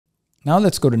Now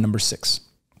let's go to number 6.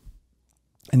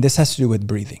 And this has to do with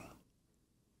breathing.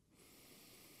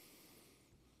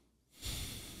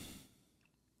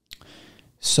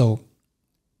 So,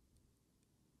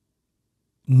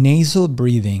 nasal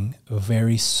breathing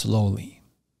very slowly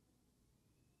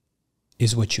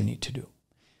is what you need to do.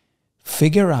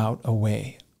 Figure out a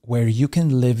way where you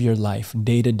can live your life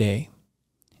day to day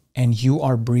and you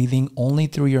are breathing only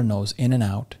through your nose, in and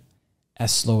out,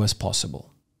 as slow as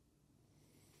possible.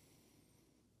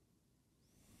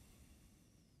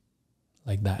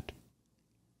 Like that.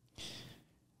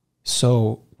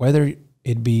 So whether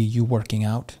it be you working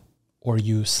out, or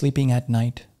you sleeping at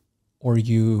night, or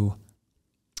you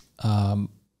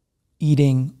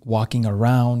eating, walking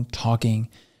around, talking,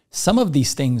 some of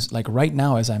these things, like right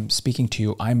now as I'm speaking to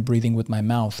you, I'm breathing with my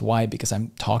mouth. Why? Because I'm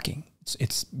talking.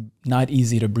 It's not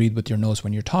easy to breathe with your nose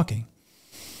when you're talking.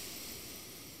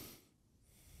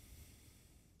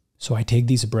 So I take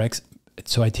these breaks.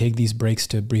 So I take these breaks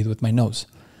to breathe with my nose.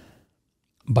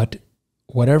 But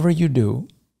whatever you do,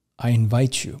 I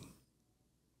invite you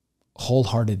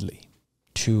wholeheartedly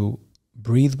to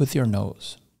breathe with your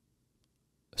nose,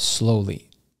 slowly,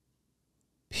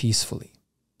 peacefully,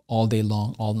 all day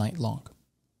long, all night long,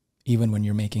 even when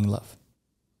you're making love.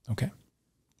 Okay?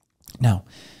 Now,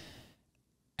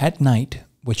 at night,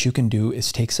 what you can do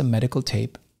is take some medical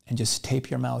tape and just tape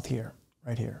your mouth here,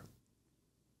 right here,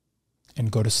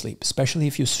 and go to sleep. Especially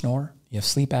if you snore, you have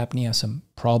sleep apnea, some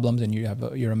problems, and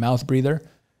you're a mouth breather,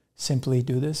 simply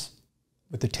do this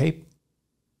with the tape,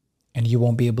 and you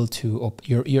won't be able to,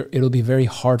 it'll be very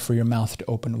hard for your mouth to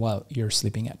open while you're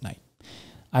sleeping at night.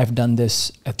 I've done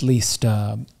this at least,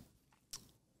 I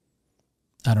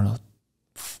don't know,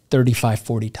 35,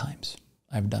 40 times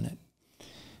I've done it.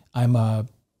 I'm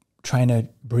trying to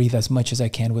breathe as much as I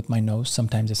can with my nose.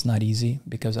 Sometimes it's not easy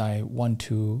because I want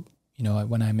to, you know,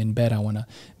 when I'm in bed, I want to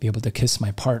be able to kiss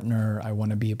my partner. I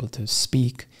want to be able to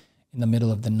speak in the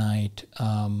middle of the night,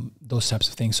 those types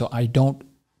of things. So I don't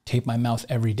tape my mouth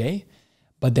every day,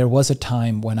 but there was a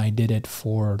time when I did it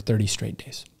for 30 straight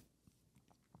days.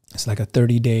 It's like a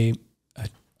 30-day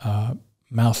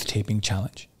mouth taping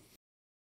challenge.